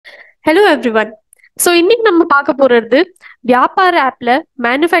Hello everyone. So இன்னைக்கு நம்ம பார்க்க போறது வியாபார ஆப்ல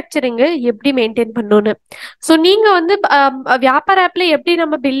மேனுஃபேக்சரிங்கை எப்படி மெயின்டைன் பண்ணணும்னு. ஸோ நீங்க வந்து வியாபார ஆப்ல எப்படி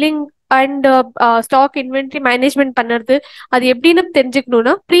நம்ம billing and stock inventory management பண்ணுறது அது எப்படின்னு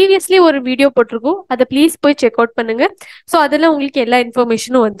தெரிஞ்சுக்கணும்னா ப்ரீவியஸ்லி ஒரு வீடியோ போட்டிருக்கோம், அதை ப்ளீஸ் போய் செக் அவுட் பண்ணுங்க. ஸோ அதில் உங்களுக்கு எல்லா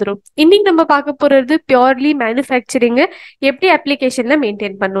இன்ஃபர்மேஷனும் வந்துடும். இன்னைக்கு நம்ம பார்க்க போறது பியூர்லி மேனுஃபேக்சரிங்கை எப்படி அப்ளிகேஷன்ல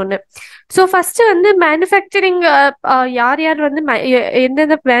மெயின்டைன் பண்ணணும்னு. ஸோ ஃபர்ஸ்ட் வந்து மேனுஃபேக்சரிங் யார் யார் வந்து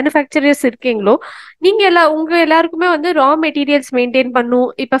எந்தெந்த மேனுஃபேக்சரர்ஸ் இருக்கீங்களோ நீங்க உங்க எல்லாருக்குமே வந்து ரா மெட்டீரியல்ஸ் மெயின்டைன் பண்ணணும்,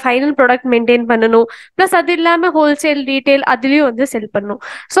 இப்ப ஃபைனல் ப்ராடக்ட் மெயின்டைன் பண்ணணும், பிளஸ் அது இல்லாம ஹோல்சேல் ரீட்டைல் அதுலயும் வந்து செல் பண்ணணும்.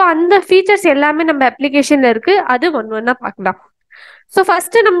 ஸோ அந்த ஃபீச்சர்ஸ் எல்லாமே நம்ம அப்ளிகேஷன்ல இருக்கு, அது ஒன்னா பார்க்கலாம். ஸோ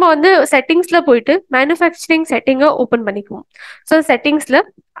ஃபர்ஸ்ட் நம்ம வந்து செட்டிங்ஸ்ல போயிட்டு மேனுஃபேக்சரிங் செட்டிங்கை ஓப்பன் பண்ணிக்குவோம். ஸோ செட்டிங்ஸ்ல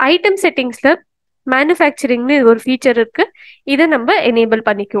ஐட்டம் செட்டிங்ஸ்ல மேனுஃபேக்சரிங்னு ஒரு ஃபீச்சர் இருக்கு, இதை நம்ம எனேபிள்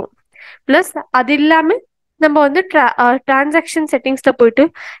பண்ணிக்குவோம். பிளஸ் அது இல்லாம நம்ம வந்து டிரான்சாக்ஷன் செட்டிங்ஸ்ல போயிட்டு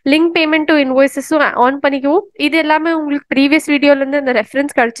லிங்க் பேமெண்ட் டு இன்வாய்ஸஸும் ஆன் பண்ணிக்குவோம். இது எல்லாமே உங்களுக்கு ப்ரீவியஸ் வீடியோல இருந்து அந்த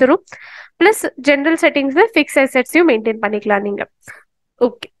ரெஃபரன்ஸ் கிடைச்சிரும். பிளஸ் ஜென்ரல் செட்டிங்ஸ்ல ஃபிக்ஸ் அசெட்ஸையும் மெயின்டைன் பண்ணிக்கலாம் நீங்க.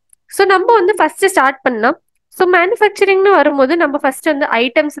 ஓகே, ஸோ நம்ம வந்து ஃபர்ஸ்ட் ஸ்டார்ட் பண்ணலாம். ஸோ மேனுஃபேக்சரிங்னு வரும்போது நம்ம ஃபர்ஸ்ட் வந்து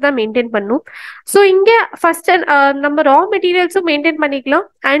ஐட்டம்ஸ் தான் மெயின்டைன் பண்ணும். ஸோ இங்கே ஃபர்ஸ்ட் நம்ம ரா மெட்டீரியல்ஸும் மெயின்டைன் பண்ணிக்கலாம்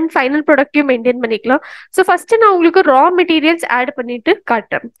அண்ட் ஃபைனல் ப்ராடக்ட்டையும் மெயின்டைன் பண்ணிக்கலாம். ஸோ ஃபர்ஸ்ட் நான் உங்களுக்கு ரா மெட்டீரியல்ஸ் ஆட் பண்ணிட்டு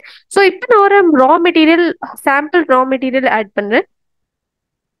காட்டுறேன். ஸோ இப்போ நான் ஒரு raw material sample raw material add பண்றேன்.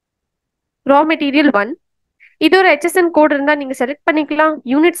 ரா மெட்டீரியல் 1 இது ஒரு HSN கோட் இருந்தா நீங்க செலக்ட் பண்ணிக்கலாம்,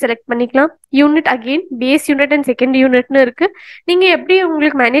 யூனிட் செலக்ட் பண்ணிக்கலாம். Unit again base unit and second யூனிட்னு இருக்கு, நீங்க எப்படி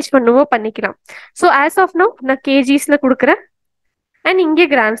உங்களுக்கு மேனேஜ் பண்ணுவோ பண்ணிக்கலாம். ஸோ ஆஸ் ஆஃப் நவ் நான் கேஜிஸ்ல கொடுக்குறேன் அண்ட் இங்கே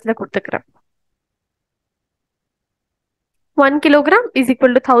கிராம்ஸ்ல கொடுத்துக்கிறேன். 1 kilogram is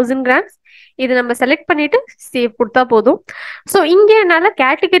equal to 1000 grams. இதை நம்ம செலக்ட் பண்ணிட்டு சேவ் கொடுத்தா போதும். ஸோ இங்கே என்னால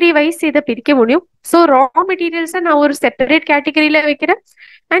கேட்டகரி வைஸ் இதை பிரிக்க முடியும். ஸோ ரா மெட்டீரியல்ஸை நான் ஒரு செப்பரேட் கேட்டகரியில வைக்கிறேன்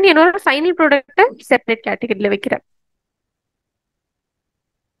அண்ட் என்னோட ஃபைனல் ப்ராடக்ட்டை செப்பரேட் கேட்டகரியில வைக்கிறேன்.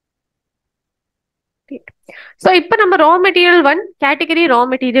 ஸோ இப்போ நம்ம ரா மெட்டீரியல் 1 கேட்டகரி ரா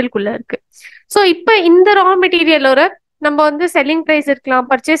மெட்டீரியல்குள்ள இருக்கு. ஸோ இப்போ இந்த ரா மெட்டீரியலோட நம்ம வந்து செல்லிங் ப்ரைஸ் இருக்கலாம்,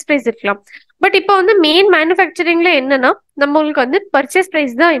 பர்ச்சேஸ் ப்ரைஸ் இருக்கலாம். பட் இப்போ வந்து மெயின் மேனுஃபேக்சரிங்ல என்னன்னா நம்மளுக்கு வந்து பர்ச்சேஸ்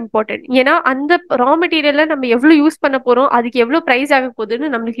ப்ரைஸ் தான் இம்பார்ட்டன்ட். ஏன்னா அந்த ரா மெட்டீரியல்ல நம்ம எவ்வளவு யூஸ் பண்ண போறோம், அதுக்கு எவ்வளவு ப்ரைஸ் ஆக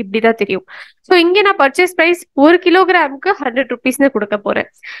போகுதுன்னு நம்மளுக்கு இப்படிதான் தெரியும். ஸோ இங்கே நான் பர்ச்சேஸ் ப்ரைஸ் 1 கிலோகிராமுக்கு 100 rupeesனு கொடுக்க போறேன்.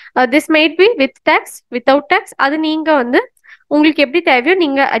 This might be with tax without tax, அது நீங்க வந்து உங்களுக்கு எப்படி தேவையோ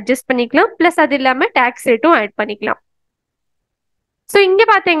நீங்க அட்ஜஸ்ட் பண்ணிக்கலாம். பிளஸ் அது இல்லாம டாக்ஸ் ரேட்டும் ஆட் பண்ணிக்கலாம். ஸோ இங்க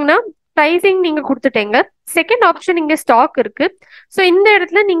பாத்தீங்கன்னா ப்ரைசிங் நீங்க கொடுத்துட்டீங்க. செகண்ட் ஆப்ஷன் இங்க ஸ்டாக் இருக்கு. ஸோ இந்த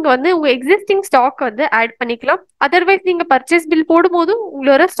இடத்துல நீங்க வந்து உங்க எக்ஸிஸ்டிங் ஸ்டாக் வந்து ஆட் பண்ணிக்கலாம். அதர்வைஸ் நீங்க பர்ச்சேஸ் பில் போடும்போதும்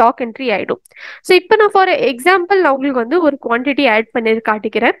உங்களோட ஸ்டாக் என்ட்ரி ஆயிடும். ஸோ இப்போ நான் ஃபார் எக்ஸாம்பிள் நான் உங்களுக்கு வந்து ஒரு குவான்டிட்டி ஆட் பண்ணி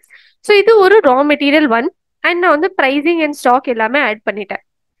காட்டிக்கிறேன். ஸோ இது ஒரு ரா மெட்டீரியல் 1 அண்ட் நான் வந்து ப்ரைசிங் அண்ட் ஸ்டாக் எல்லாமே ஆட் பண்ணிட்டேன்.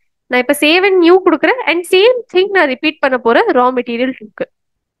 நான் இப்ப சேவ் அண்ட் நியூ கொடுக்குறேன் அண்ட் சேம் திங் நான் ரிப்பீட் பண்ண போறேன் ரா மெட்டீரியல் 2க்கு.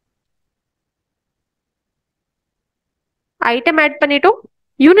 ஐட்டம் ஆட் பண்ணிட்டோம்,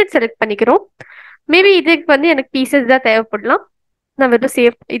 யூனிட் செலக்ட் பண்ணிக்கிறோம். மேபி இதுக்கு வந்து எனக்கு பீசஸ் தான் தேவைப்படலாம், நான்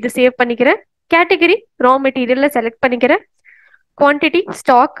வெறும் இது சேவ் பண்ணிக்கிறேன். கேட்டகரி ரா மெட்டீரியல்ல செலக்ட் பண்ணிக்கிறேன், குவான்டிட்டி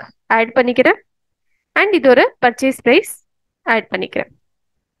ஸ்டாக் ஆட் பண்ணிக்கிறேன் அண்ட் இது ஒரு பர்ச்சேஸ் பிரைஸ் ஆட் பண்ணிக்கிறேன்.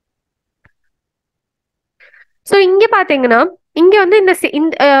 ஸோ இங்க பாத்தீங்கன்னா இங்க வந்து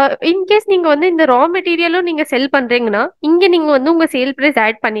இன்கேஸ் நீங்க வந்து இந்த ரா மெட்டீரியலும் நீங்க செல் பண்றீங்கன்னா இங்க நீங்க வந்து உங்க சேல் பிரைஸ்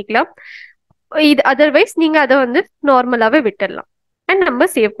ஆட் பண்ணிக்கலாம். இது அதர்வைஸ் நீங்க அதை வந்து நார்மலாவே விட்டுடலாம் அண்ட் நம்ம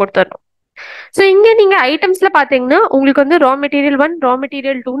சேவ் கொடுத்துடணும். ஸோ இங்க நீங்க ஐட்டம்ஸ்ல பாத்தீங்கன்னா உங்களுக்கு வந்து ரா மெட்டீரியல் 1 ரா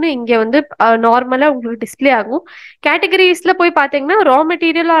மெட்டீரியல் 2ன்னு இங்க வந்து நார்மலா உங்களுக்கு டிஸ்பிளே ஆகும். கேட்டகரிஸ்ல போய் பாத்தீங்கன்னா ரா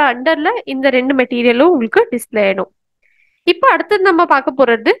மெட்டீரியல் அண்டர்ல இந்த 2 மெட்டீரியலும் உங்களுக்கு டிஸ்பிளே ஆயிடும். இப்போ அடுத்தது நம்ம பார்க்க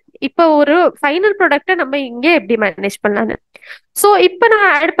போறது இப்போ ஒரு ஃபைனல் ப்ராடக்ட்டை நம்ம இங்க எப்படி மேனேஜ் பண்ணலான்னு. ஸோ இப்போ நான்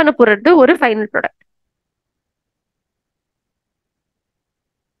ஆட் பண்ண போறது ஒரு ஃபைனல் ப்ராடக்ட்.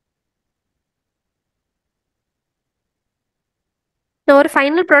 நான் ஒரு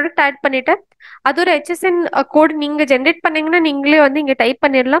ஃபைனல் ப்ராடக்ட் ஆட் பண்ணிட்டேன். அது ஒரு HSN கோட் நீங்க ஜென்ரேட் பண்ணீங்கன்னா நீங்களே வந்து இங்க டைப்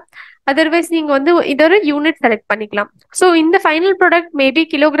பண்ணிடலாம். அதர்வைஸ் நீங்க வந்து இதோட யூனிட் செலக்ட் பண்ணிக்கலாம். ஸோ இந்த ஃபைனல் ப்ராடக்ட் மேபி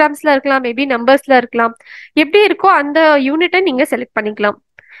கிலோகிராம்ஸ்ல இருக்கலாம், மேபி நம்பர்ஸ்ல இருக்கலாம், எப்படி இருக்கோ அந்த யூனிட்டை நீங்க செலக்ட் பண்ணிக்கலாம்.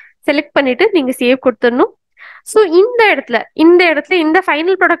 செலக்ட் பண்ணிட்டு நீங்க சேவ் கொடுத்துடணும். ஸோ இந்த இடத்துல இந்த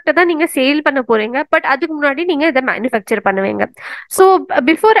ஃபைனல் ப்ராடக்ட்டை தான் நீங்க சேல் பண்ண போறீங்க. பட் அதுக்கு முன்னாடி நீங்க இதை மேனுஃபேக்சர் பண்ணுவீங்க. So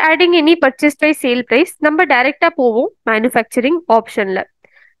before adding any purchase price sale price நம்ம டைரக்டா போவோம் மேனுஃபேக்சரிங் ஆப்ஷன்ல.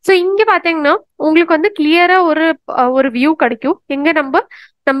 ஸோ இங்க பாத்தீங்கன்னா உங்களுக்கு வந்து கிளியரா ஒரு வியூ கிடைக்கும். எங்க நம்ம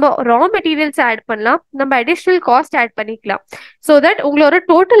ரா மெட்டீரியல்ஸ் ஆட் பண்ணலாம், நம்ம அடிஷனல் காஸ்ட் ஆட் பண்ணிக்கலாம். ஸோ தட் உங்களோட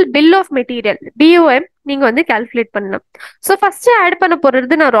total bill of material BOM நீங்க வந்து கால்குலேட் பண்ணலாம். ஸோ ஃபர்ஸ்ட் ஆட் பண்ண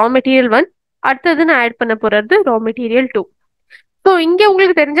போறது நான் ரா மெட்டீரியல் 1, அடுத்தது நான் ஆட் பண்ண போறது ரா மெட்டீரியல் 2. ஸோ இங்க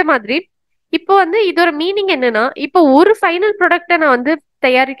உங்களுக்கு தெரிஞ்ச மாதிரி இப்போ வந்து இதோட மீனிங் என்னன்னா, இப்போ ஒரு ஃபைனல் ப்ராடக்ட்டை நான் வந்து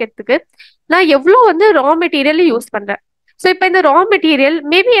தயாரிக்கிறதுக்கு நான் எவ்வளோ வந்து ரா மெட்டீரியல் யூஸ் பண்றேன். ஸோ இப்போ இந்த ரா மெட்டீரியல்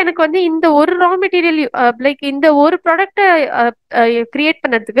மேபி எனக்கு வந்து இந்த ஒரு ரா மெட்டீரியல் லைக் இந்த ஒரு ப்ராடக்ட்டை கிரியேட்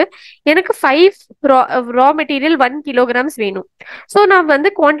பண்ணதுக்கு எனக்கு 5 ரா மெட்டீரியல் 1 kilograms வேணும். ஸோ நான்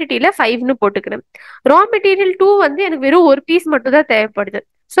வந்து குவான்டிட்டியில 5ன்னு போட்டுக்கிறேன். ரா மெட்டீரியல் 2 வந்து எனக்கு வெறும் ஒரு பீஸ் மட்டும் தான் தேவைப்படுது.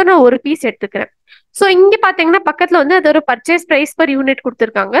 ஸோ நான் ஒரு பீஸ் எடுத்துக்கிறேன். ஸோ இங்க பாத்தீங்கன்னா பக்கத்துல வந்து அதோட பர்ச்சேஸ் பிரைஸ் பர் யூனிட்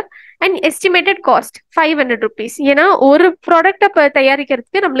கொடுத்துருக்காங்க அண்ட் எஸ்டிமேட்டட் காஸ்ட் 500 rupees. ஏன்னா ஒரு ப்ராடக்ட்டை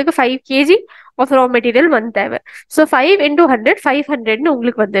தயாரிக்கிறதுக்கு நம்மளுக்கு 5 kg ஆஃப் ரா மெட்டீரியல் வந்து தேவை. ஸோ 5 into 100 500ன்னு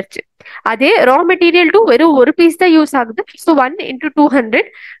உங்களுக்கு வந்துருச்சு. அதே ரா மெட்டீரியல் 2 வெறும் ஒரு பீஸ் தான் யூஸ் ஆகுது. ஸோ 1 into 200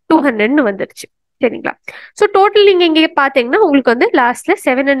 200ன்னு வந்துருச்சு. சரிங்களா? ஸோ டோட்டல் நீங்க இங்க பாத்தீங்கன்னா உங்களுக்கு வந்து லாஸ்ட்ல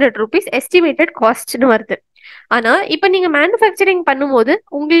 700 rupees எஸ்டிமேட்டட் காஸ்ட்னு வருது. ஆனா இப்ப நீங்க மேனுஃபேக்சரிங் பண்ணும்போது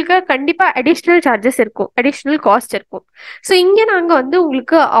உங்களுக்கு கண்டிப்பா அடிஷனல் சார்ஜஸ் இருக்கும், அடிஷனல் காஸ்ட் இருக்கும். ஸோ இங்க நாங்க வந்து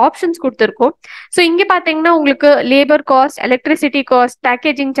உங்களுக்கு ஆப்ஷன்ஸ் கொடுத்துருக்கோம். ஸோ இங்க பாத்தீங்கன்னா உங்களுக்கு labour cost, electricity cost,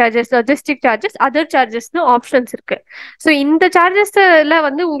 packaging charges, logistic charges, other சார்ஜஸ்னு options இருக்கு. ஸோ இந்த சார்ஜஸ்ல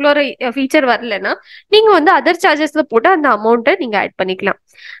வந்து உங்களோட ஃபீச்சர் வரலன்னா நீங்க வந்து அதர் சார்ஜஸ்ல போட்டு அந்த அமௌண்ட்டை நீங்க ஆட் பண்ணிக்கலாம்.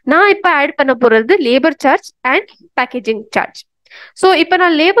 நான் இப்ப ஆட் பண்ண போறது labour charge and packaging charge. So இப்போ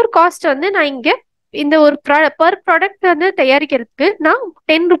நான் லேபர் காஸ்ட் வந்து நான் இங்க இந்த ஒரு பர் ப்ராடக்ட் வந்து தயாரிக்கிறதுக்கு நான்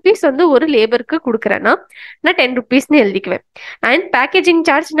 10 rupees வந்து ஒரு லேபருக்கு கொடுக்குறேன்னா நான் 10 rupeesன்னு எழுதிக்குவேன். அண்ட் பேக்கேஜிங்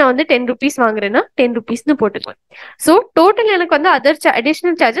சார்ஜ் நான் வந்து 10 rupees வாங்குறேன்னா 10 rupeesன்னு போட்டுக்குவேன். ஸோ டோட்டல் எனக்கு வந்து அதர்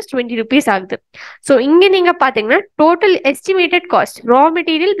அடிஷனல் சார்ஜஸ் 20 rupees ஆகுது. ஸோ இங்க நீங்க பாத்தீங்கன்னா total estimated cost raw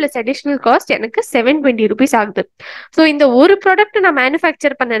material plus additional cost எனக்கு 720 rupees ஆகுது. ஸோ இந்த ஒரு ப்ராடக்ட் நான்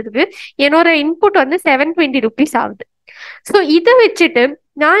மேனுஃபேக்சர் பண்ணதுக்கு என்னோட இன்புட் வந்து 720 rupees ஆகுது. ஸோ இதை வச்சுட்டு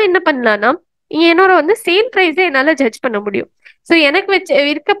நான் என்ன பண்ணலாம்னா என்னோட வந்து சேல் ப்ரைஸை என்னால ஜட்ஜ் பண்ண முடியும். ஸோ எனக்கு வச்சு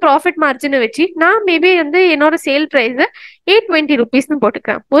இருக்க ப்ராஃபிட் மார்ஜினை வச்சு நான் மேபி வந்து என்னோட சேல் ப்ரைஸை 820 rupeesன்னு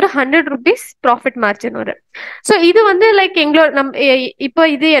போட்டுக்கிறேன். ஒரு 100 rupees ப்ராஃபிட் மார்ஜின் வரும். ஸோ இது வந்து லைக் எங்களோட இப்போ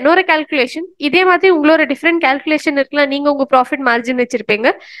இது என்னோட கால்குலேஷன். இதே மாதிரி உங்களோட டிஃப்ரெண்ட் கால்குலேஷன் இருக்கலாம். நீங்க உங்க ப்ராஃபிட் மார்ஜின் வச்சிருப்பீங்க.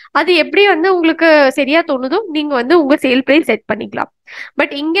 அது எப்படி வந்து உங்களுக்கு சரியா தோணுதோ நீங்க வந்து உங்க சேல் ப்ரைஸ் செட் பண்ணிக்கலாம்.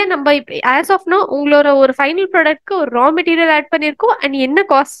 பட் இங்க நம்ம ஆஸ் ஆஃப் நோ உங்களோட ஒரு ஃபைனல் ப்ராடக்ட்க்கு ஒரு ரா மெட்டீரியல் ஆட் பண்ணிருக்கோம் அண்ட் என்ன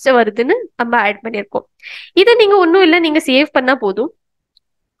காஸ்ட் வருதுன்னு நம்ம ஆட் பண்ணிருக்கோம். இதை நீங்க ஒன்றும் இல்லை, நீங்க சேவ் பண்ணா போதும்.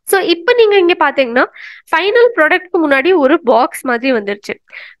 ஸோ இப்போ நீங்க இங்க பாத்தீங்கன்னா ஃபைனல் ப்ராடக்ட்க்கு முன்னாடி ஒரு பாக்ஸ் மாதிரி வந்துருச்சு.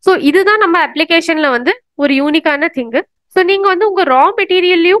 ஸோ இதுதான் நம்ம அப்ளிகேஷன்ல வந்து ஒரு யூனிக்கான திங்கு. ஸோ நீங்க வந்து உங்க ரா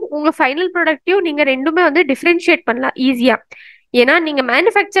மெட்டீரியல்லையும் உங்க ஃபைனல் ப்ராடக்ட்டையும் நீங்க ரெண்டுமே வந்து டிஃபரன்ஷியேட் பண்ணலாம் ஈஸியா. ஏன்னா நீங்க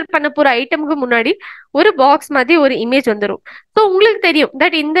மேனுஃபேக்சர் பண்ண போற ஐட்டமுக்கு முன்னாடி ஒரு பாக்ஸ் மாதிரி ஒரு இமேஜ் வந்துடும். ஸோ உங்களுக்கு தெரியும்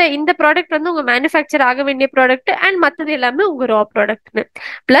தட் இந்த ப்ராடக்ட் வந்து உங்க மேனுஃபேக்சர் ஆக வேண்டிய ப்ராடக்ட் அண்ட் மற்றது எல்லாமே உங்க ரா ப்ராடக்ட்னு.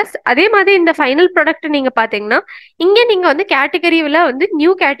 பிளஸ் அதே மாதிரி இந்த ஃபைனல் ப்ராடக்ட் நீங்க பாத்தீங்கன்னா இங்க நீங்க வந்து கேட்டகரியில வந்து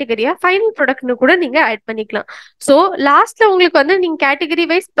நியூ கேட்டகரியா ஃபைனல் ப்ராடக்ட்னு கூட நீங்க ஆட் பண்ணிக்கலாம். ஸோ லாஸ்ட்ல உங்களுக்கு வந்து நீங்க கேட்டகரி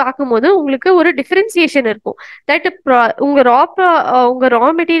வைஸ் பார்க்கும்போது உங்களுக்கு ஒரு டிஃபரன்சியேஷன் இருக்கும். தட் உங்க ரா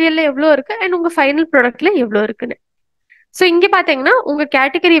மெட்டீரியல்ல எவ்வளோ இருக்கு அண்ட் உங்க ஃபைனல் ப்ராடக்ட்ல எவ்வளோ இருக்குன்னு. ஸோ இங்க பாத்தீங்கன்னா உங்க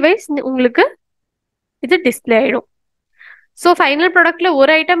கேட்டகரி வைஸ் உங்களுக்கு இது டிஸ்பிளே ஆயிடும். ஸோ ஃபைனல் ப்ராடக்ட்ல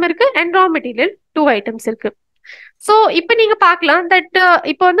ஒரு ஐட்டம் இருக்கு அண்ட் ரா மெட்டீரியல் 2 items இருக்கு. ஸோ இப்போ நீங்க பார்க்கலாம் தட்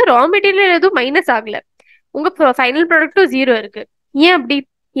இப்போ வந்து ரா மெட்டீரியல் எதுவும் மைனஸ் ஆகல, உங்க ஃபைனல் ப்ராடக்ட்டும் 0 இருக்கு. ஏன் அப்படி?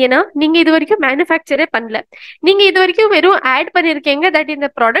 ஏன்னா நீங்க இது வரைக்கும் மேனுஃபேக்சரே பண்ணல. நீங்க இது வரைக்கும் வெறும் ஆட் பண்ணிருக்கீங்க தட் இந்த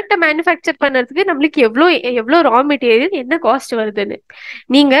ப்ராடக்ட்டை மேனுஃபேக்சர் பண்ணறதுக்கு நம்மளுக்கு எவ்வளோ ரா மெட்டீரியல் என்ன காஸ்ட் வருதுன்னு.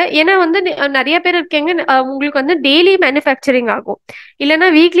 நீங்க ஏன்னா வந்து நிறைய பேர் இருக்கீங்க, உங்களுக்கு வந்து டெய்லி மேனுஃபேக்சரிங் ஆகும் இல்லைன்னா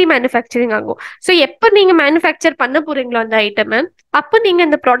வீக்லி மேனுஃபேக்சரிங் ஆகும். ஸோ எப்போ நீங்க மேனுஃபேக்சர் பண்ண போறீங்களோ அந்த ஐட்டமை அப்போ நீங்க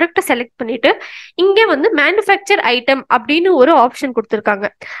இந்த ப்ராடக்ட்டை செலக்ட் பண்ணிட்டு இங்க வந்து மேனுஃபேக்சர் ஐட்டம் அப்படின்னு ஒரு ஆப்ஷன் கொடுத்துருக்காங்க.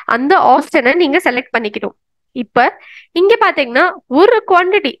 அந்த ஆப்ஷனை நீங்க செலக்ட் பண்ணிக்கணும். இப்ப இங்க பாத்தீங்கன்னா ஒரு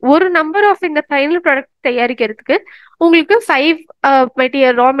குவான்டிட்டி ஒரு நம்பர் ஆஃப் இந்த ஃபைனல் ப்ராடக்ட் தயாரிக்கிறதுக்கு உங்களுக்கு 5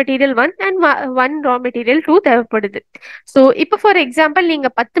 raw material 1 and 1 raw material 2 தேவைப்படுது. ஸோ இப்போ ஃபார் எக்ஸாம்பிள்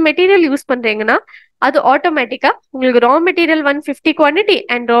நீங்க 10 மெட்டீரியல் யூஸ் பண்றீங்கன்னா அது ஆட்டோமேட்டிக்கா உங்களுக்கு raw material 1 50 quantity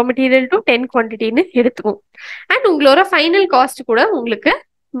and raw material 2 10 குவான்டிட்டின்னு எடுத்துக்கும். அண்ட் உங்களோட ஃபைனல் காஸ்ட் கூட உங்களுக்கு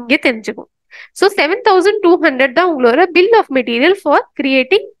இங்க தெரிஞ்சுக்கும். ஸோ 7200 தான் உங்களோட bill of material for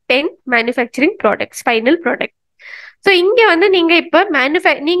creating 10 manufacturing products final product. So இங்க வந்து நீங்க இப்ப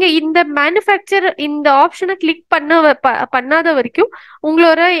நீங்க இந்த மேனுஃபேக்சர் இந்த ஆப்ஷனை கிளிக் பண்ணாத வரைக்கும்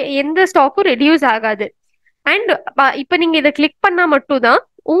உங்களோட எந்த ஸ்டாக்கும் ரெடியூஸ் ஆகாது. அண்ட் இப்ப நீங்க இதை கிளிக் பண்ணா மட்டும் தான்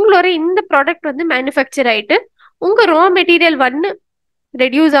உங்களோட இந்த ப்ராடக்ட் வந்து மேனுஃபேக்சர் ஆயிட்டு உங்க ரா மெட்டீரியல் 1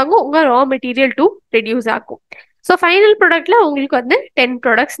 ரெடியூஸ் ஆகும், உங்க ரா மெட்டீரியல் 2 ரெடியூஸ் ஆகும். ஸோ ஃபைனல் ப்ராடக்ட்ல உங்களுக்கு வந்து 10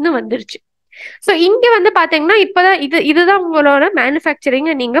 ப்ராடக்ட்ஸ்னு வந்துருச்சு. ஸோ இங்க வந்து பாத்தீங்கன்னா இப்பதான் இதுதான் உங்களோட மேனுஃபேக்சரிங்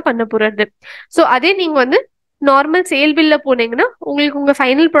நீங்க பண்ண போறது. ஸோ அதே நீங்க வந்து நார்மல் சேல் பில்ல போனீங்கன்னா உங்களுக்கு உங்க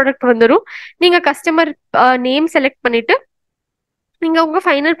ஃபைனல் ப்ராடக்ட் வந்துடும். நீங்க கஸ்டமர் நேம் செலக்ட் பண்ணிட்டு நீங்க உங்க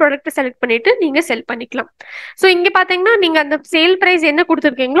ஃபைனல் ப்ராடக்ட் செலக்ட் பண்ணிட்டு நீங்க செல் பண்ணிக்கலாம். ஸோ இங்க பாத்தீங்கன்னா நீங்க அந்த சேல் பிரைஸ் என்ன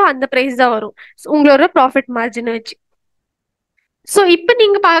கொடுத்துருக்கீங்களோ அந்த பிரைஸ் தான் வரும் உங்களோட ப்ராஃபிட் மார்ஜினை வச்சு. ஸோ இப்போ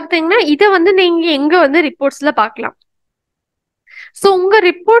நீங்க பாத்தீங்கன்னா இதை வந்து நீங்க எங்க வந்து ரிப்போர்ட்ஸ்ல பார்க்கலாம். ஸோ உங்க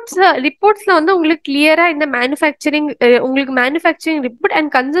ரிப்போர்ட்ஸ்ல வந்து உங்களுக்கு கிளியரா இந்த மேனுஃபேக்சரிங் உங்களுக்கு மேனுஃபேக்சரிங் ரிப்போர்ட் அண்ட்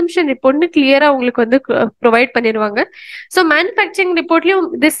கன்சம்ஷன் ரிப்போர்ட்னு கிளியரா உங்களுக்கு வந்து ப்ரொவைட் பண்ணிடுவாங்க. So manufacturing ரிப்போர்ட்லயும்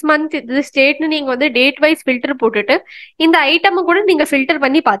this month this டேட்னு நீங்க வந்து டேட் வைஸ் ஃபில்டர் போட்டுட்டு இந்த ஐட்டமை கூட நீங்க ஃபில்டர்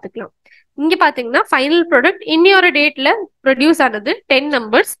பண்ணி பார்த்துக்கலாம். இங்க பாத்தீங்கன்னா ஃபைனல் ப்ராடக்ட் இன்னொரு டேட்ல ப்ரொடியூஸ் ஆனது 10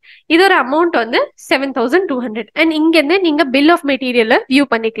 நம்பர்ஸ், இதோட அமௌண்ட் வந்து 7200 அண்ட் இங்க இருந்து நீங்க பில் ஆஃப் மெட்டீரியலை வியூ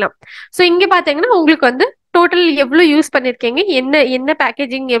பண்ணிக்கலாம். ஸோ இங்க பாத்தீங்கன்னா உங்களுக்கு வந்து டோட்டல் எவ்வளவு யூஸ் பண்ணிருக்கீங்க, என்ன என்ன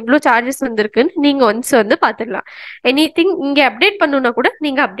பேக்கேஜிங் எவ்வளவு சார்ஜஸ் வந்திருக்குன்னு நீங்க ஒன்ஸ் வந்து பாத்துக்கலாம். எனிதிங் இங்க அப்டேட் பண்ணணும்னா கூட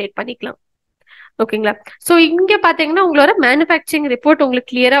நீங்க அப்டேட் பண்ணிக்கலாம். ஓகேங்களா? சோ இங்க பாத்தீங்கன்னா உங்களோட மேனுஃபேக்சரிங் ரிப்போர்ட்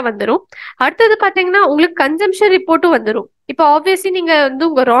உங்களுக்கு கிளியரா வந்துடும். அடுத்தது பாத்தீங்கன்னா உங்களுக்கு கன்சம்ஷன் ரிப்போர்ட்டும் வந்துடும். இப்போ ஆப்வியஸ்லி நீங்க வந்து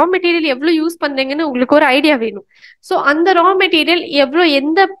உங்க ரா மெட்டீரியல் எவ்வளவு யூஸ் பண்றீங்கன்னு உங்களுக்கு ஒரு ஐடியா வேணும். சோ அந்த ரா மெட்டீரியல் எவ்வளவு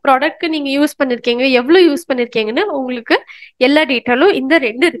எந்த ப்ராடக்ட்க்கு நீங்க யூஸ் பண்ணிருக்கீங்க, எவ்வளவு யூஸ் பண்ணிருக்கீங்கன்னு உங்களுக்கு எல்லா டீட்டெயிலும் இந்த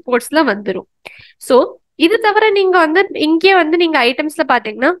 2 ரிப்போர்ட்ஸ்ல வந்துடும். சோ இது தவிர நீங்க வந்து இங்கே வந்து நீங்க ஐட்டம்ஸ்ல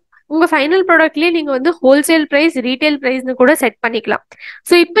பாத்தீங்கன்னா உங்க ஃபைனல் ப்ராடக்ட்லயே நீங்க வந்து ஹோல்சேல் பிரைஸ், ரீட்டைல் பிரைஸ்னு கூட செட் பண்ணிக்கலாம்.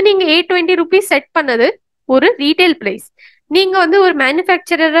 ஸோ இப்போ நீங்க 820 rupees செட் பண்ணது ஒரு ரீட்டைல் பிரைஸ். நீங்க வந்து ஒரு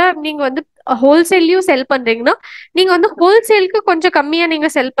மேனுஃபேக்சரரா நீங்க வந்து ஹோல்சேல்லையும் செல் பண்றீங்கன்னா நீங்க வந்து ஹோல்சேலுக்கு கொஞ்சம் கம்மியா நீங்க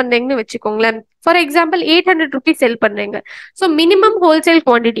செல் பண்றீங்கன்னு வச்சுக்கோங்களேன். ஃபார் எக்ஸாம்பிள் 800 rupees செல் பண்றீங்க. ஸோ மினிமம் ஹோல்சேல்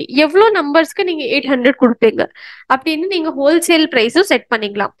குவான்டிட்டி எவ்வளோ நம்பர்ஸ்க்கு நீங்க 800 கொடுப்பீங்க அப்படின்னு நீங்க ஹோல்சேல் பிரைஸும் செட்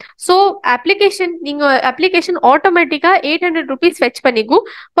பண்ணிக்கலாம். ஸோ அப்ளிகேஷன் ஆட்டோமேட்டிக்கா 800 rupees ஃபெச் பண்ணிக்கும்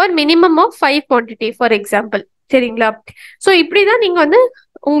for minimum of 5 quantity for example. சரிங்களா? ஸோ இப்படிதான் நீங்க வந்து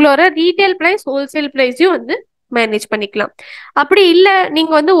உங்களோட ரீட்டைல் பிரைஸ், ஹோல்சேல் பிரைஸையும் வந்து மேனேஜ் பண்ணிக்கலாம். அப்படி இல்ல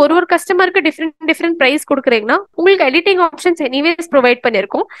நீங்க வந்து ஒரு கஸ்டமருக்கு டிஃப்ரெண்ட் பிரைஸ் கொடுக்குறீங்கன்னா உங்களுக்கு எடிட்டிங் ஆப்ஷன்ஸ் எனிவேஸ் ப்ரொவைட்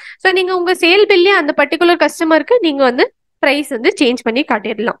பண்ணிருக்கோம். ஸோ நீங்க உங்க சேல் பில்லே அந்த பர்டிகுலர் கஸ்டமருக்கு நீங்க வந்து பிரைஸ் வந்து சேஞ்ச் பண்ணி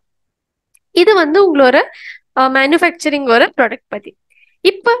காட்டிடலாம். இது வந்து உங்களோட மேனுஃபேக்சரிங்கோட ப்ராடக்ட் பத்தி.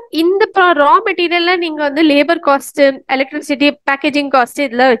 இப்ப இந்த ரா மெட்டீரியல்ல நீங்க வந்து labour cost, electricity, packaging cost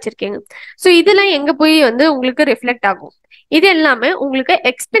இதெல்லாம் வச்சிருக்கீங்க. ஸோ இதெல்லாம் எங்க போய் வந்து உங்களுக்கு ரிஃப்ளெக்ட் ஆகும்? இது எல்லாமே உங்களுக்கு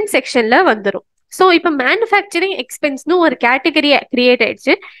எக்ஸ்பென்ஸ் செக்ஷன்ல வந்துடும். ஸோ இப்போ மேனுஃபேக்சரிங் எக்ஸ்பென்ஸ்னு ஒரு கேட்டகரி கிரியேட்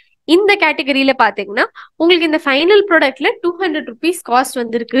ஆயிடுச்சு. இந்த கேட்டகரியில பாத்தீங்கன்னா உங்களுக்கு இந்த ஃபைனல் ப்ராடக்ட்ல 200 rupees காஸ்ட்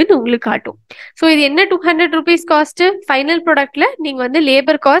வந்திருக்குன்னு உங்களுக்கு காட்டும். ஸோ இது என்ன 200 rupees காஸ்ட்? ஃபைனல் ப்ராடக்ட்ல நீங்க வந்து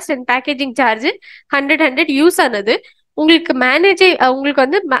labour cost and packaging charge 100 use ஆனது உங்களுக்கு உங்களுக்கு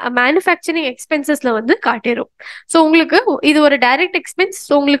வந்து மேனுஃபேக்சரிங் எக்ஸ்பென்சஸ்ல வந்து காட்டிடும். ஸோ உங்களுக்கு இது ஒரு டைரக்ட் எக்ஸ்பென்ஸ்.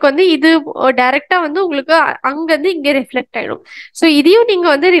 ஸோ உங்களுக்கு வந்து இது டைரக்டா வந்து உங்களுக்கு அங்க இருந்து இங்க ரிஃப்ளெக்ட் ஆயிடும். ஸோ இதையும் நீங்க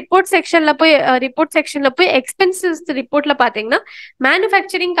வந்து ரிப்போர்ட் செக்ஷன்ல போய் எக்ஸ்பென்சஸ் ரிப்போர்ட்ல பாத்தீங்கன்னா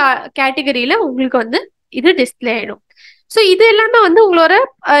மேனுஃபேக்சரிங் கேட்டகரியில உங்களுக்கு வந்து இது டிஸ்பிளே ஆயிடும். ஸோ இது எல்லாமே வந்து உங்களோட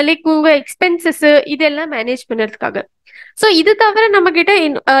லைக் உங்க எக்ஸ்பென்சஸ் இதெல்லாம் மேனேஜ் பண்ணுறதுக்காக. ஸோ இது தவிர நம்ம கிட்ட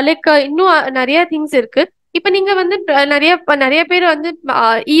இன்னும் நிறைய திங்ஸ் இருக்கு. இப்ப நீங்க வந்து நிறைய பேர் வந்து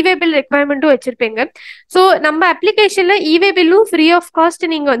இவே பில் ரெக்வயர்மெண்ட்டும் வச்சிருப்பீங்க. ஸோ நம்ம அப்ளிகேஷன்ல இவே பில்லும் ஃப்ரீ ஆஃப் காஸ்ட்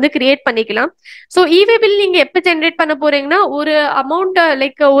நீங்க வந்து கிரியேட் பண்ணிக்கலாம். ஸோ இவே பில் நீங்க எப்ப ஜென்ரேட் பண்ண போறீங்கன்னா ஒரு அமௌண்ட்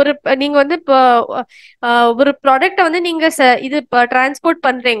லைக் நீங்க வந்து ஒரு ப்ராடக்ட் வந்து நீங்க இது டிரான்ஸ்போர்ட்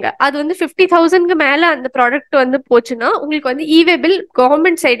பண்றீங்க, அது வந்து 50,000க்கு மேல அந்த ப்ராடக்ட் வந்து போச்சுன்னா உங்களுக்கு வந்து இவே பில்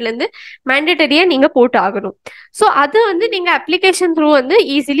கவர்மெண்ட் சைட்ல இருந்து மேண்டேட்டரியா நீங்க போட்டு ஆகணும். ஸோ அது வந்து நீங்க அப்ளிகேஷன் த்ரூ வந்து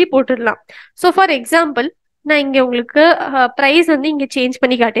ஈஸிலி போட்டுடலாம். ஸோ ஃபார் எக்ஸாம்பிள் நான் இங்க உங்களுக்கு பிரைஸ் வந்து இங்க சேஞ்ச்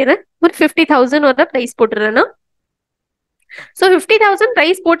பண்ணி காட்டிடுறேன். ஒரு 50,000 ஒரு பிரைஸ் போட்டுறேன்னா ஸோ 50,000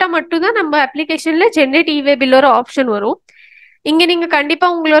 பிரைஸ் போட்டா மட்டும்தான் நம்ம அப்ளிகேஷன்ல ஜென்ரேட் இவே பில்லோட ஆப்ஷன் வரும். இங்க நீங்க கண்டிப்பா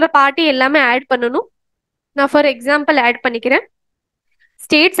உங்களோட பார்ட்டி எல்லாமே ஆட் பண்ணணும். நான் ஃபார் எக்ஸாம்பிள் ஆட் பண்ணிக்கிறேன்,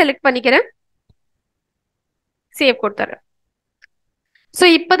 ஸ்டேட் செலக்ட் பண்ணிக்கிறேன், சேவ் கொடுத்துறேன். ஸோ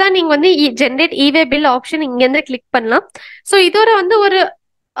இப்போதான் நீங்க வந்து ஜென்ரேட் இவே பில் ஆப்ஷன் இங்க இருந்து கிளிக் பண்ணலாம். ஸோ இதோட வந்து ஒரு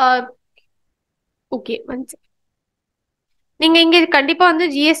ஓகே நீங்க இங்க கண்டிப்பா வந்து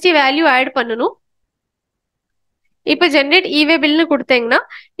ஜிஎஸ்டி வேல்யூ ஆட் பண்ணணும். இப்ப ஜென்ரேட் இவே பில்னு கொடுத்தீங்கன்னா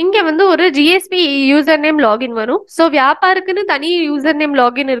இங்க வந்து ஒரு ஜிஎஸ்பி யூசர் நேம் லாகின் வரும். ஸோ வியாபாருக்குன்னு தனி யூசர் நேம்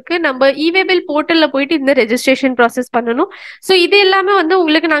லாகின் இருக்கு. நம்ம இவே பில் போர்ட்டல்ல போயிட்டு இந்த ரெஜிஸ்ட்ரேஷன் ப்ராசஸ் பண்ணணும். ஸோ இது எல்லாமே வந்து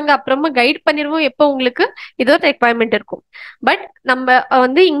உங்களுக்கு நாங்க அப்புறமா கைட் பண்ணிடுவோம் எப்போ உங்களுக்கு இதோ ரெக்வயர்மெண்ட் இருக்கும். பட் நம்ம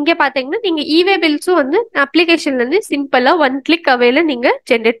வந்து இங்க பாத்தீங்கன்னா நீங்க இவே பில்ஸும் வந்து அப்ளிகேஷன்ல இருந்து சிம்பிளா 1 கிளிக் அவேல நீங்க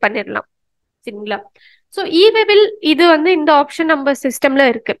ஜென்ரேட் பண்ணிடலாம். சரிங்களா? ஸோ இ-வே பில் இது வந்து இந்த ஆப்ஷன் நம்ம சிஸ்டம்ல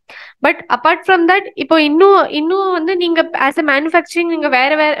இருக்கு. பட் அப்பார்ட் ஃப்ரம் தட் இப்போ இன்னும் வந்து நீங்க ஆஸ் அ மேனுஃபேக்சரிங் நீங்க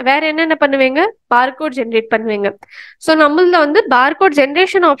வேற என்னென்ன பண்ணுவீங்க, பார்கோட் ஜென்ரேட் பண்ணுவீங்க. ஸோ நம்மள வந்து பார்கோட்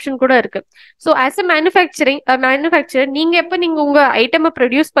ஜென்ரேஷன் ஆப்ஷன் கூட இருக்கு. ஸோ ஆஸ் அ மேனுஃபேக்சரர் நீங்க உங்க ஐட்டமை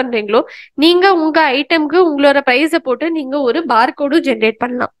ப்ரொடியூஸ் பண்றீங்களோ, நீங்க உங்க ஐட்டம்க்கு உங்களோட ப்ரைஸை போட்டு நீங்க ஒரு பார்கோடும் ஜென்ரேட்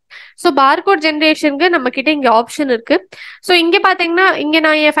பண்ணலாம். ஸோ பார்கோட் ஜென்ரேஷனுக்கு நம்ம கிட்ட இங்க ஆப்ஷன் இருக்கு. ஸோ இங்க பாத்தீங்கன்னா இங்க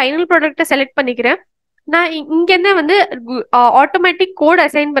நான் என் ஃபைனல் ப்ராடக்ட்டை செலக்ட் பண்ணிக்கிறேன். நான் இங்க என்ன வந்து ஆட்டோமேட்டிக் கோட்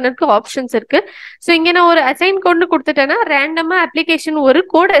அசைன் பண்ணதுக்கு ஆப்ஷன்ஸ் இருக்கு. ஸோ இங்க நான் ஒரு அசைன் கோட்னு கொடுத்துட்டேன்னா ரேண்டமா அப்ளிகேஷன் ஒரு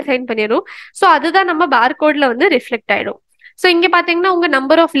கோட் அசைன் பண்ணிடும். ஸோ அதுதான் நம்ம பார்கோட்ல வந்து ரிஃப்ளெக்ட் ஆயிடும். ஸோ இங்க பாத்தீங்கன்னா உங்க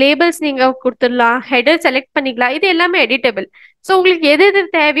நம்பர் ஆஃப் லேபிள்ஸ் நீங்க கொடுத்துடலாம், ஹெடர் செலக்ட் பண்ணிக்கலாம். இது எல்லாமே எடிட்டபிள். ஸோ உங்களுக்கு எது எது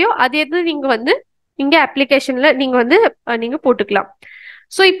தேவையோ அது எது நீங்க வந்து இங்க அப்ளிகேஷன்ல நீங்க வந்து நீங்க போட்டுக்கலாம்.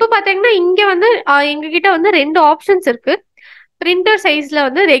 ஸோ இப்போ பாத்தீங்கன்னா இங்க வந்து எங்க கிட்ட வந்து 2 ஆப்ஷன்ஸ் இருக்கு. பிரிண்டர் சைஸ்ல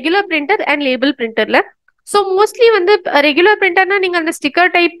வந்து regular printer and label பிரிண்டர்ல. So mostly வந்து ரெகுலர் பிரிண்டர்னா நீங்க அந்த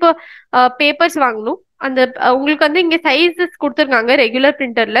ஸ்டிக்கர் டைப் பேப்பர்ஸ் வாங்கணும். அந்த உங்களுக்கு வந்து இங்க சைஸஸ் கொடுத்துருக்காங்க ரெகுலர்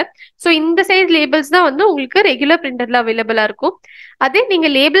பிரிண்டர்ல. ஸோ இந்த சைஸ் லேபிள்ஸ் தான் வந்து உங்களுக்கு ரெகுலர் பிரிண்டர்ல அவைலபிளா இருக்கும். அதே நீங்க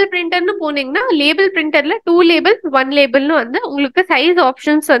லேபிள் பிரிண்டர்னு போனீங்கன்னா லேபிள் பிரிண்டர்ல 2 லேபிள் 1 லேபிள்னு வந்து உங்களுக்கு சைஸ்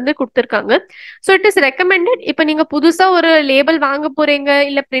ஆப்ஷன்ஸ் வந்து கொடுத்துருக்காங்க. So it is recommended. இப்போ நீங்க புதுசா ஒரு லேபிள் வாங்க போறீங்க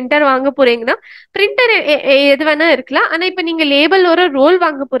இல்ல பிரிண்டர் வாங்க போறீங்கன்னா பிரிண்டர் எது வேணா இருக்கலாம். ஆனா இப்ப நீங்க லேபிள் ஒரு ரோல்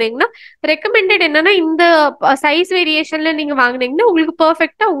வாங்க போறீங்கன்னா ரெக்கமெண்டட் என்னன்னா இந்த சைஸ் வேரியேஷன்ல நீங்க வாங்குனீங்கன்னா உங்களுக்கு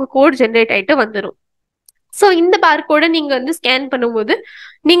பெர்ஃபெக்ட்டா உங்க கோட் ஜென்ரேட் ஆயிட்டு வந்துடும். ஸோ இந்த பார்கோட நீங்க வந்து ஸ்கேன் பண்ணும்போது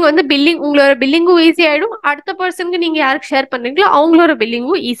நீங்க வந்து உங்களோட பில்லிங்கும் ஈஸி ஆயிடும். அடுத்த பர்சனுக்கு நீங்க யாருக்கு ஷேர் பண்றீங்களோ அவங்களோட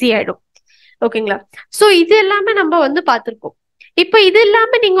பில்லிங்கும் ஈஸி ஆயிடும். ஓகேங்களா? ஸோ இது எல்லாமே நம்ம வந்து பார்த்திருக்கோம். இப்போ இது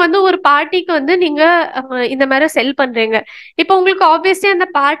இல்லாம நீங்க வந்து ஒரு பார்ட்டிக்கு வந்து நீங்க இந்த மாதிரி செல் பண்றீங்க. இப்போ உங்களுக்கு ஆப்வியஸ்லி அந்த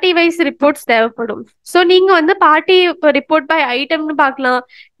பார்ட்டி வைஸ் ரிப்போர்ட்ஸ் தேவைப்படும். ஸோ நீங்க வந்து பார்ட்டி ரிப்போர்ட் பை ஐட்டம்னு பார்க்கலாம்.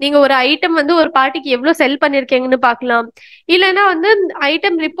 நீங்க ஒரு ஐட்டம் வந்து ஒரு பார்ட்டிக்கு எவ்வளவு செல் பண்ணிருக்கீங்கன்னு பார்க்கலாம். இல்லைன்னா வந்து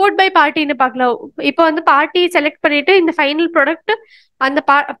ஐட்டம் ரிப்போர்ட் பை பார்ட்டின்னு பார்க்கலாம். இப்போ வந்து பார்ட்டி செலக்ட் பண்ணிட்டு இந்த ஃபைனல் ப்ராடக்ட் அந்த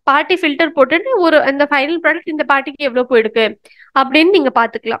பார்ட்டி ஃபில்டர் போட்டுட்டு அந்த ஃபைனல் ப்ராடக்ட் இந்த பார்ட்டிக்கு எவ்வளவு போயிருக்கு அப்படின்னு நீங்க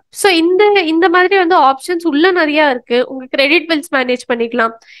பாத்துக்கலாம். ஸோ இந்த மாதிரி வந்து ஆப்ஷன்ஸ் உள்ள நிறைய இருக்கு. உங்க கிரெடிட் பில்ஸ் மேனேஜ்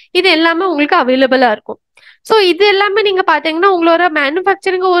பண்ணிக்கலாம். இது எல்லாமே உங்களுக்கு அவைலபிளா இருக்கும். ஸோ இது எல்லாமே நீங்க பாத்தீங்கன்னா உங்களோட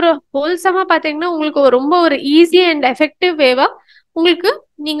மேனுஃபேக்சரிங் ஒரு ஹோல்சமா பாத்தீங்கன்னா உங்களுக்கு ரொம்ப ஒரு ஈஸி அண்ட் எஃபெக்டிவ் வேவா உங்களுக்கு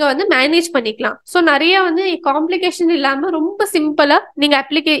நீங்க வந்து மேனேஜ் பண்ணிக்கலாம். ஸோ நிறைய வந்து காம்ப்ளிகேஷன் இல்லாம ரொம்ப சிம்பிளா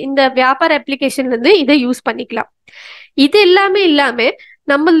நீங்க இந்த வியாபார அப்ளிகேஷன்ல இருந்து இதை யூஸ் பண்ணிக்கலாம். இது இல்லாம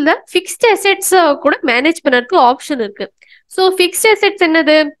நம்மள ஃபிக்ஸ்ட் அசெட்ஸ் கூட மேனேஜ் பண்றதுக்கு ஆப்ஷன் இருக்கு. ஸோ ஃபிக்ஸ்ட் அசெட்ஸ்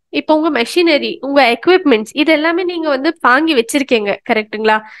என்னது? இப்போ உங்க மெஷினரி, உங்க எக்யூப்மெண்ட்ஸ் இது எல்லாமே நீங்க வந்து வாங்கி வச்சிருக்கீங்க,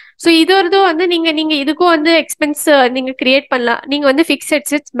 கரெக்டுங்களா? ஸோ இது ஒரு வந்து நீங்க இதுக்கும் வந்து எக்ஸ்பென்ஸ் நீங்க கிரியேட் பண்ணலாம். நீங்க வந்து ஃபிக்ஸ்ட்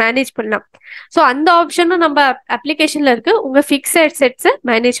அசெட்ஸ் மேனேஜ் பண்ணலாம். ஸோ அந்த ஆப்ஷனும் நம்ம அப்ளிகேஷன்ல இருக்கு உங்க ஃபிக்ஸ்ட் அசெட்ஸ்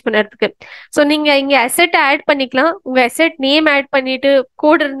மேனேஜ் பண்றதுக்கு. ஸோ நீங்க இங்க அசெட் ஆட் பண்ணிக்கலாம். உங்க அசெட் நேம் ஆட் பண்ணிட்டு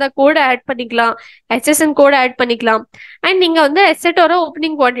கோட் இருந்தா கோட் ஆட் பண்ணிக்கலாம், HSN கோட் ஆட் பண்ணிக்கலாம். அண்ட் நீங்க வந்து அசெட்டோட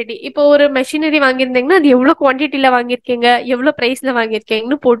ஓப்பனிங் குவான்டிட்டி, இப்போ ஒரு மெஷினரி வாங்கியிருந்தீங்கன்னா அது எவ்வளவு குவான்டிட்டில வாங்கியிருக்கீங்க, எவ்வளவு பிரைஸ்ல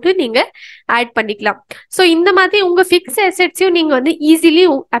வாங்கியிருக்கீங்கன்னு போட்டு நீங்க ஆட் பண்ணிக்கலாம். ஸோ இந்த மாதிரி உங்க ஃபிக்ஸ்ட் அசெட்ஸையும் நீங்க வந்து ஈஸிலி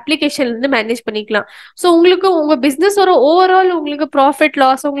அப்ளிகேஷன்ல இருந்து மேனேஜ் பண்ணிக்கலாம். ஸோ உங்களுக்கு உங்க பிசினஸ் ஒரு ஓவரால் உங்களுக்கு ப்ராஃபிட்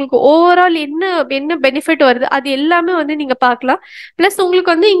லாஸ், உங்களுக்கு ஓவரால் என்ன பெனிஃபிட் வருது அது எல்லாமே வந்து நீங்க பார்க்கலாம். பிளஸ்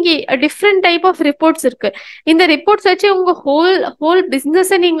உங்களுக்கு வந்து இங்கே டிஃப்ரெண்ட் டைப் ஆஃப் ரிப்போர்ட்ஸ் இருக்கு. இந்த ரிப்போர்ட்ஸ் வச்சு உங்க ஹோல்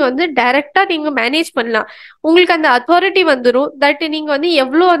பிசினஸை நீங்க வந்து டைரக்டா நீங்க மேனேஜ் பண்ணலாம். உங்களுக்கு அந்த அத்தாரிட்டி வந்துடும். தட் நீங்க வந்து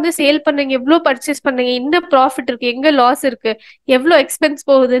எவ்வளவு வந்து சேல் பண்றீங்க, எவ்வளவு பர்ச்சேஸ் பண்றீங்க, என்ன ப்ராஃபிட் இருக்கு, எங்க லாஸ் இருக்கு, எவ்வளவு எக்ஸ்பென்ஸ்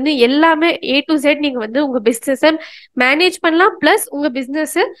போகுதுன்னு எல்லாமே A to Z நீங்க வந்து உங்க பிசினஸ் மேனேஜ் பண்ணலாம். பிளஸ் உங்க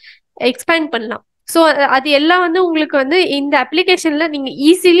பிசினஸ் எக்ஸ்பேண்ட் பண்ணலாம். ஸோ அது எல்லாம் வந்து உங்களுக்கு வந்து இந்த அப்ளிகேஷன்ல நீங்க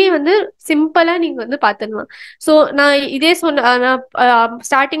ஈஸிலி வந்து சிம்பிளா நீங்க வந்து பாத்துடலாம். ஸோ நான் இதே நான்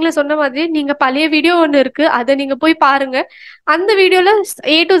ஸ்டார்டிங்ல சொன்ன மாதிரி நீங்க பழைய வீடியோ ஒன்று இருக்கு, அதை நீங்க போய் பாருங்க. அந்த வீடியோல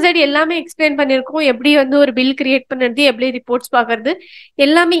A to Z எல்லாமே எக்ஸ்பிளைன் பண்ணிருக்கோம். எப்படி வந்து ஒரு பில் கிரியேட் பண்றது, எப்படி ரிப்போர்ட்ஸ் பாக்குறது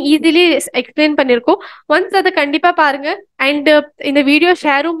எல்லாமே ஈஸிலி எக்ஸ்பிளைன் பண்ணிருக்கோம். ஒன்ஸ் அதை கண்டிப்பா பாருங்க. அண்ட் இந்த வீடியோ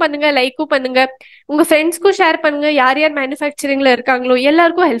ஷேரும் பண்ணுங்க, லைக்கும் பண்ணுங்க, உங்க ஃப்ரெண்ட்ஸ்க்கும் ஷேர் பண்ணுங்க. யார் யார் மேனுஃபேக்சரிங்ல இருக்காங்களோ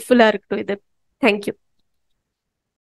எல்லாருக்கும் ஹெல்ப்ஃபுல்லா இருக்கட்டும் இது. தேங்க்யூ.